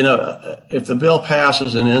 if the bill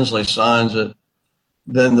passes and Inslee signs it,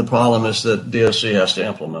 then the problem is that DOC has to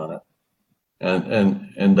implement it.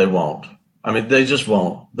 And they won't. I mean, they just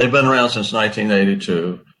won't. They've been around since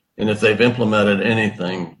 1982. And if they've implemented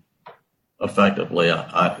anything effectively,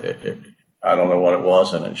 I don't know what it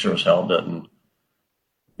was, and it sure as hell didn't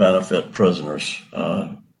benefit prisoners.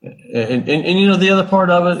 And the other part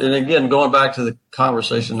of it, and again, going back to the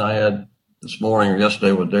conversation I had this morning or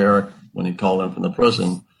yesterday with Derek when he called in from the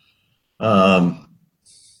prison,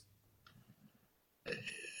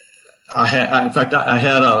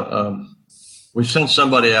 we sent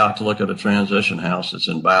somebody out to look at a transition house that's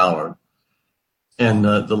in Ballard, and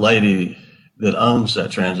the lady that owns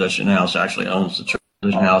that transition house actually owns the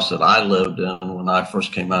transition house that I lived in when I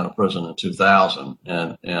first came out of prison in 2000,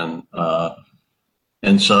 and I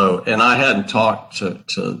hadn't talked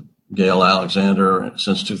to Gail Alexander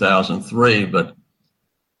since 2003, but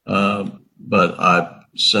I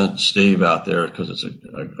sent Steve out there because it's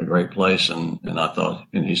a great place, and I thought,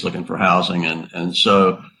 and he's looking for housing, and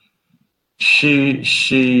so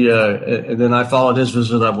she and then I followed his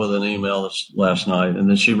visit up with an email last night, and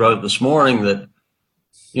then she wrote this morning that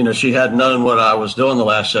she hadn't known what I was doing the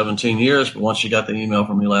last 17 years, but once she got the email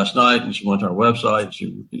from me last night, and she went to our website,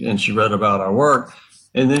 and she read about our work,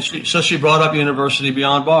 and then she brought up University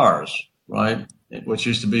Beyond Bars, right, which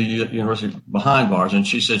used to be University Behind Bars, and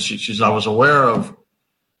she said I was aware of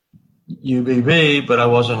UBB, but I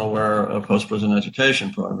wasn't aware of post-prison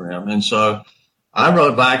education program. And so I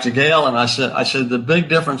wrote back to Gail and I said the big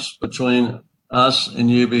difference between us and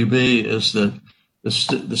UBB is that the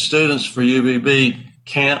students for UBB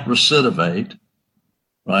can't recidivate,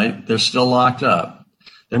 right? They're still locked up.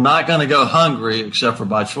 They're not going to go hungry except for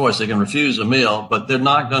by choice. They can refuse a meal, but they're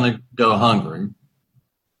not going to go hungry.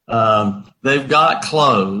 They've got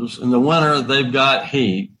clothes. In the winter, they've got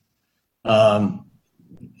heat. And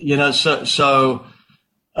with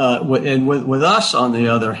us, on the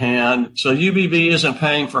other hand, so UBB isn't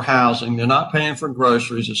paying for housing. They're not paying for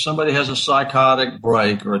groceries. If somebody has a psychotic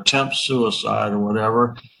break or attempts suicide or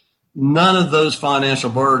whatever, none of those financial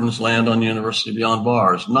burdens land on University Beyond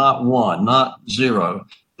Bars. Not one, not zero.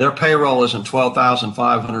 Their payroll isn't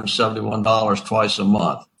 $12,571 twice a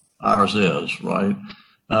month. Ours is, right?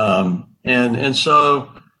 I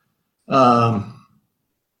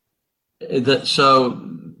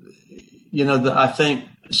think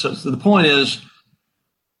so. The point is,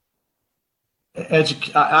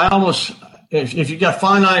 if you got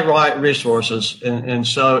finite resources, and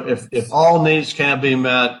so if all needs can't be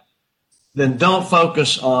met, then don't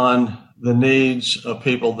focus on the needs of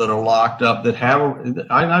people that are locked up.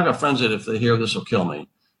 I've got friends that if they hear this will kill me,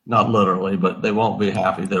 not literally, but they won't be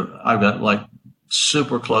happy. I've got like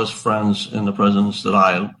super close friends in the prisons that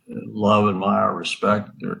I love, admire,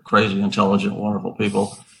 respect. They're crazy, intelligent, wonderful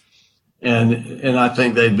people. And I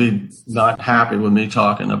think they'd be not happy with me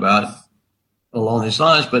talking about along these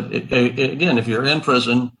lines. But again, if you're in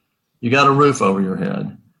prison, you got a roof over your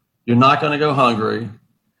head. You're not going to go hungry.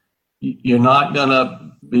 You're not going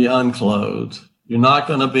to be unclothed. You're not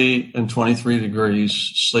going to be in 23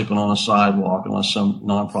 degrees sleeping on a sidewalk unless some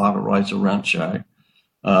nonprofit writes a rent check.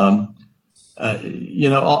 All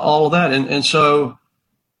of that. And so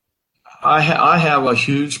I have a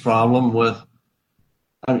huge problem with,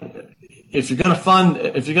 if you're going to fund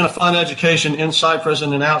education inside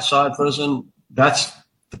prison and outside prison, that's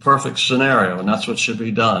the perfect scenario, and that's what should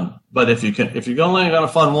be done. But if you're only going to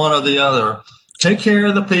fund one or the other, take care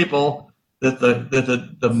of the people that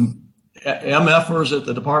the MFers at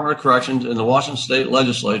the Department of Corrections and the Washington State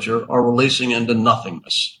Legislature are releasing into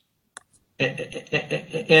nothingness. And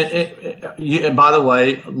by the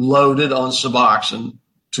way, loaded on Suboxone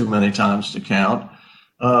too many times to count.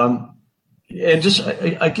 And just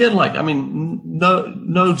again,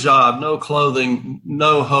 no job, no clothing,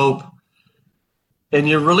 no hope, and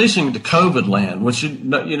you're releasing to COVID land, which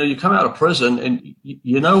you come out of prison and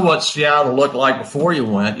you know what Seattle looked like before you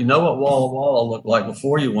went, you know what Walla Walla looked like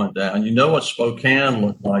before you went down, you know what Spokane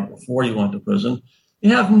looked like before you went to prison.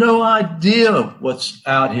 You have no idea what's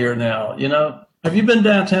out here now. Have you been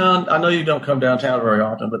downtown? I know you don't come downtown very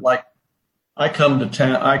often, but like I come to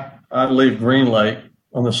town, I leave Green Lake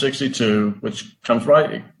on the 62, which comes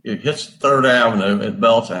right, it hits 3rd Avenue at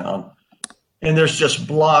Belltown. And there's just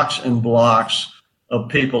blocks and blocks of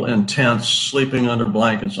people in tents sleeping under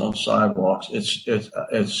blankets on sidewalks.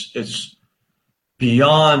 It's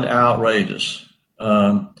beyond outrageous.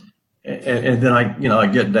 And then I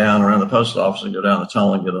get down around the post office and go down the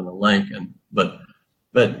tunnel and get on the link. But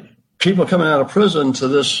people coming out of prison to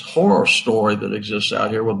this horror story that exists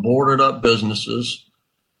out here with boarded up businesses,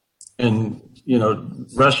 and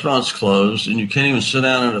restaurants closed, and you can't even sit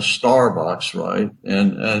down at a Starbucks, right?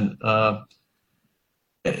 And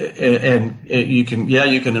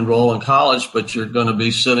you can enroll in college, but you're going to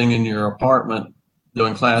be sitting in your apartment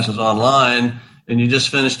doing classes online, and you just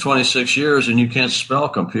finished 26 years and you can't spell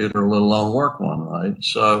computer, let alone work one, right?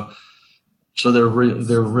 So they're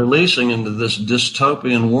releasing into this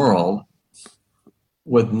dystopian world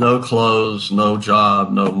with no clothes, no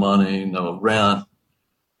job, no money, no rent,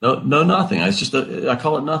 no nothing. It's just I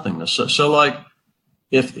call it nothingness. So like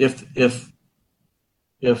if the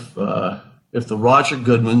Roger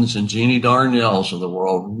Goodmans and Jeannie Darnells of the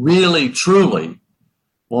world really truly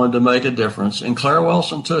wanted to make a difference, and Claire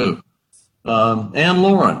Wilson too, and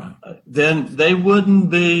Lauren, then they wouldn't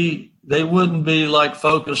be like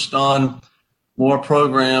focused on more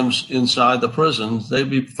programs inside the prisons. They'd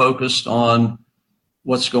be focused on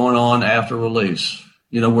what's going on after release,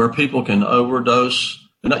 where people can overdose.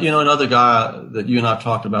 And, another guy that you and I have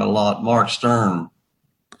talked about a lot, Mark Stern,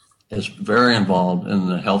 is very involved in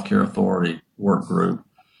the Healthcare Authority work group,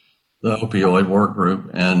 the opioid work group.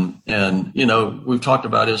 And we've talked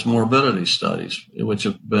about his morbidity studies, which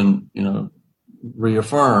have been,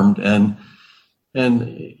 reaffirmed. And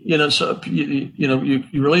so, you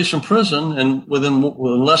release from prison, and within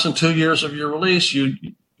less than 2 years of your release,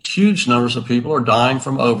 huge numbers of people are dying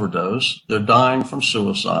from overdose. They're dying from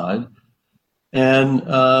suicide, and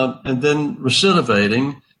then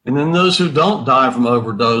recidivating. And then those who don't die from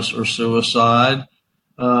overdose or suicide,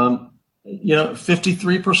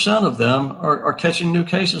 53% of them are catching new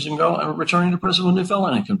cases and returning to prison with new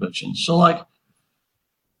felony convictions. So, like,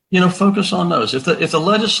 focus on those. If the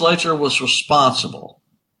legislature was responsible,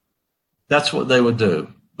 that's what they would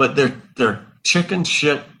do. But they're chicken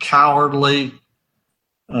shit, cowardly.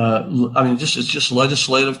 It's just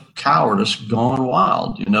legislative cowardice gone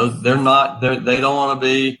wild. They don't want to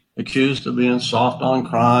be accused of being soft on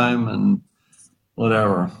crime and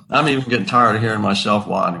whatever. I'm even getting tired of hearing myself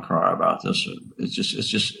whine and cry about this.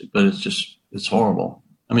 It's horrible.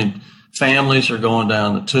 I mean, families are going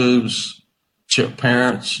down the tubes.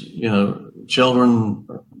 Parents, children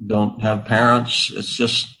don't have parents. It's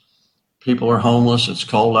just people are homeless. It's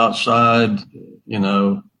cold outside.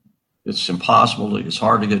 It's impossible. It's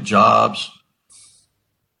hard to get jobs.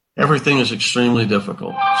 Everything is extremely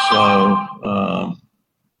difficult. So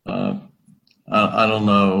I don't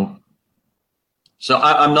know. So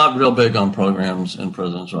I'm not real big on programs in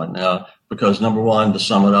prisons right now because, number one, to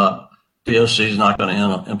sum it up, DOC is not going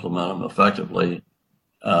to implement them effectively.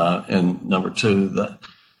 And number two,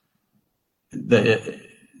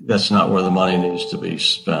 that's not where the money needs to be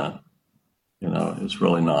spent. It's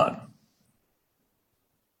really not.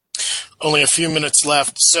 Only a few minutes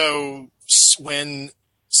left. So when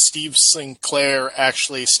Steve Sinclair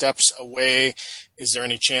actually steps away, is there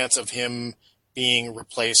any chance of him being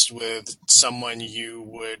replaced with someone you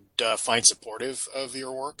would find supportive of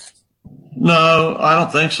your work? No, I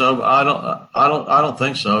don't think so. I don't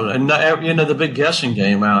think so. And the big guessing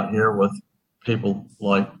game out here with people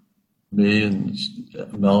like me and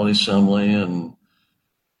Melody Simley and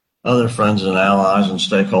other friends and allies and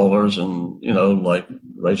stakeholders, and like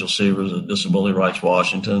Rachel Sievers at Disability Rights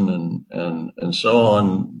Washington and so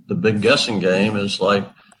on. The big guessing game is like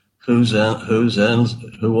who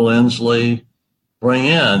will Inslee bring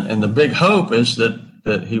in, and the big hope is that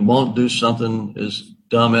he won't do something as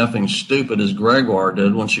dumb effing stupid as Gregoire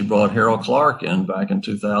did when she brought Harold Clark in back in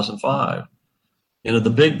 2005.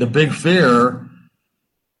 The big fear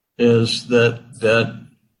is that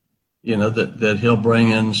he'll bring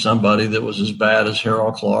in somebody that was as bad as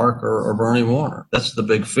Harold Clark or Bernie Warner. That's the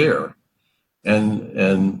big fear.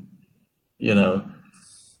 And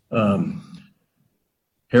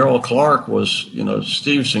Harold Clark was,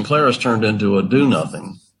 Steve Sinclair has turned into a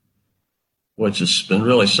do-nothing, which has been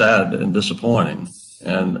really sad and disappointing.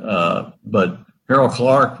 But Harold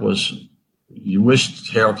Clark you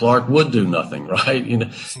wished Harold Clark would do nothing, right?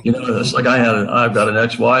 It's like I've got an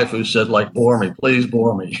ex-wife who said, like, bore me, please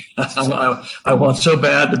bore me. I want so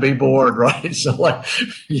bad to be bored, right? So like,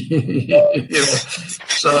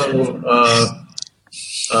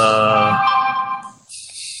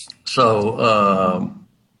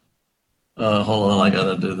 hold on, I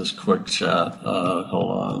got to do this quick chat. Hold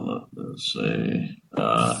on, let's see.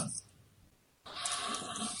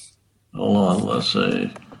 Hold on, let's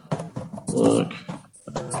see. Look.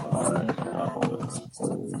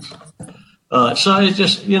 So it's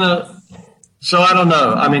just, so I don't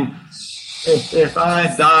know. I mean, if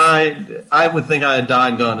I died, I would think I had died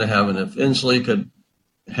and gone to heaven. If Inslee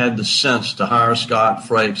had the sense to hire Scott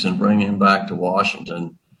Frakes and bring him back to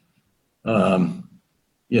Washington,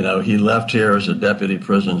 he left here as a deputy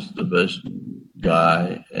prisons division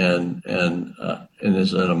guy, and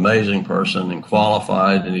is an amazing person and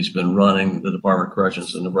qualified, and he's been running the Department of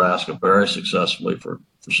Corrections in Nebraska very successfully for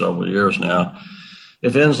several years now.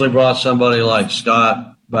 If Inslee brought somebody like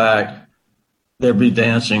Scott back, there'd be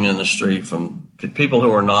dancing in the street from people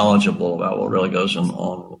who are knowledgeable about what really goes on in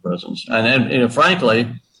the prisons. And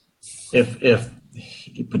frankly, if Dan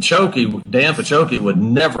Paciocchi would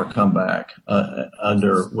never come back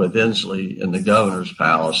with Inslee in the governor's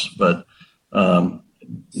palace, but Dan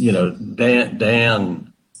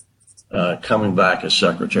coming back as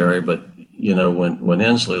secretary, but when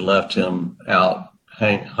Inslee left him out,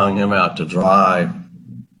 hung him out to dry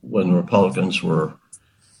when the Republicans were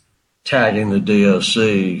tagging the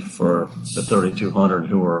DOC for the 3,200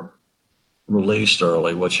 who were released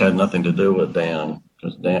early, which had nothing to do with Dan,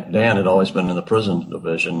 because Dan had always been in the prison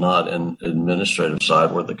division, not in administrative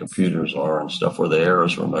side where the computers are and stuff where the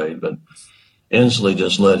errors were made. But Inslee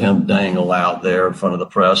just let him dangle out there in front of the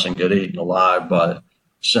press and get eaten alive by the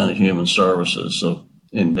Senate Human Services. So,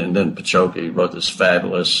 and then Paciocchi wrote this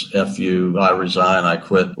fabulous "F.U. I resign, I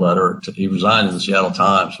quit" letter. He resigned in the Seattle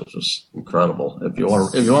Times, which was incredible. If you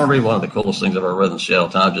want to read one of the coolest things I've ever read in the Seattle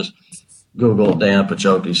Times, just Google Dan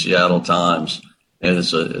Paciocchi Seattle Times, and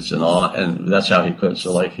and that's how he quit.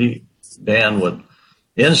 So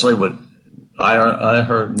Inslee would. I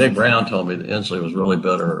heard Nick Brown told me that Inslee was really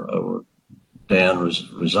bitter over Dan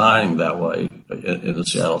resigning that way in the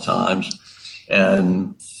Seattle Times,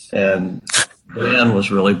 and Dan was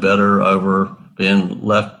really bitter over being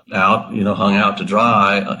left out, hung out to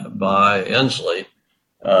dry by Inslee.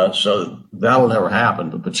 So that will never happen.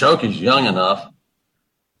 But Paciocchi's young enough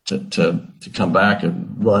to come back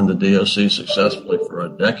and run the DOC successfully for a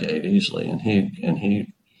decade easily, and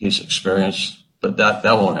he's experienced. But that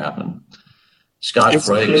won't happen. Scott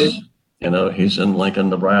Frakes, he's in Lincoln,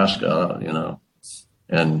 Nebraska,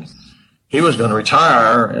 and he was going to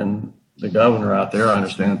retire, and the governor out there, I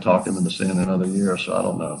understand, talked him into staying another year, so I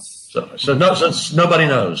don't know. So nobody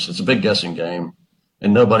knows. It's a big guessing game,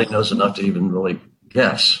 and nobody knows enough to even really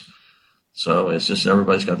guess. So it's just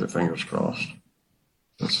everybody's got their fingers crossed.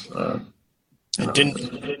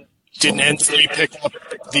 Didn't Inslee pick up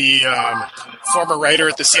the former writer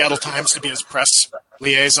at the Seattle Times to be his press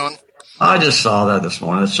liaison? I just saw that this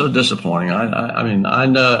morning. It's so disappointing. I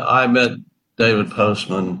know I met David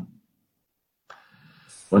Postman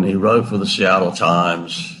when he wrote for the Seattle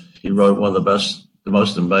Times. He wrote one of the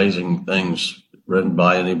most amazing things written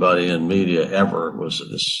by anybody in media ever. It was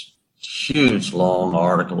this huge, long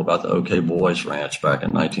article about the OK Boys Ranch back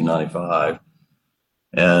in 1995.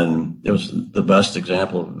 And it was the best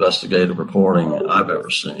example of investigative reporting I've ever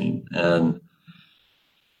seen. And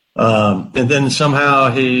then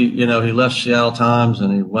somehow he left Seattle Times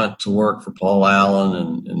and he went to work for Paul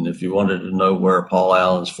Allen. And if you wanted to know where Paul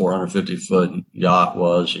Allen's 450-foot yacht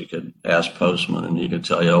was, you could ask Postman, and he could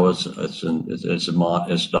tell you, it's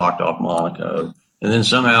docked off Monaco. And then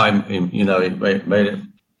somehow he made it.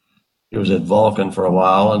 He was at Vulcan for a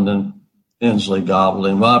while, and then Inslee gobbled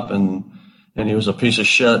him up, and he was a piece of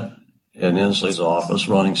shit in Inslee's office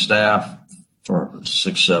running staff for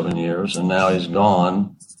 6-7 years, and now he's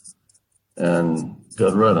gone. And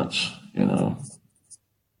good riddance,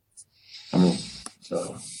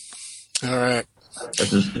 So. All right.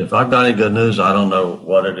 If I've got any good news, I don't know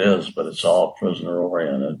what it is, but it's all prisoner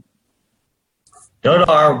oriented. Go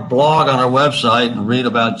to our blog on our website and read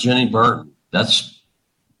about Jenny Burton. That's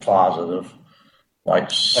positive. Like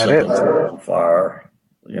setting her on fire,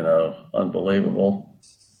 unbelievable.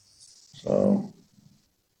 So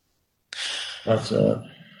that's it.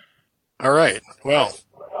 All right. Well,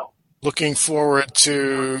 looking forward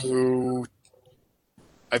to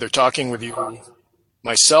either talking with you,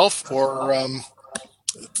 myself, or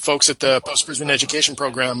folks at the Post-Prison Education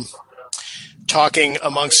Program talking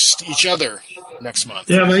amongst each other next month.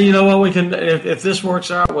 Yeah, but you know what? We can, if this works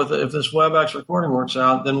out if this WebEx recording works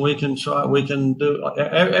out, then we can do.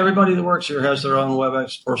 Everybody that works here has their own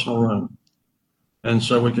WebEx personal room, and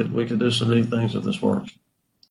so we could do some neat things if this works.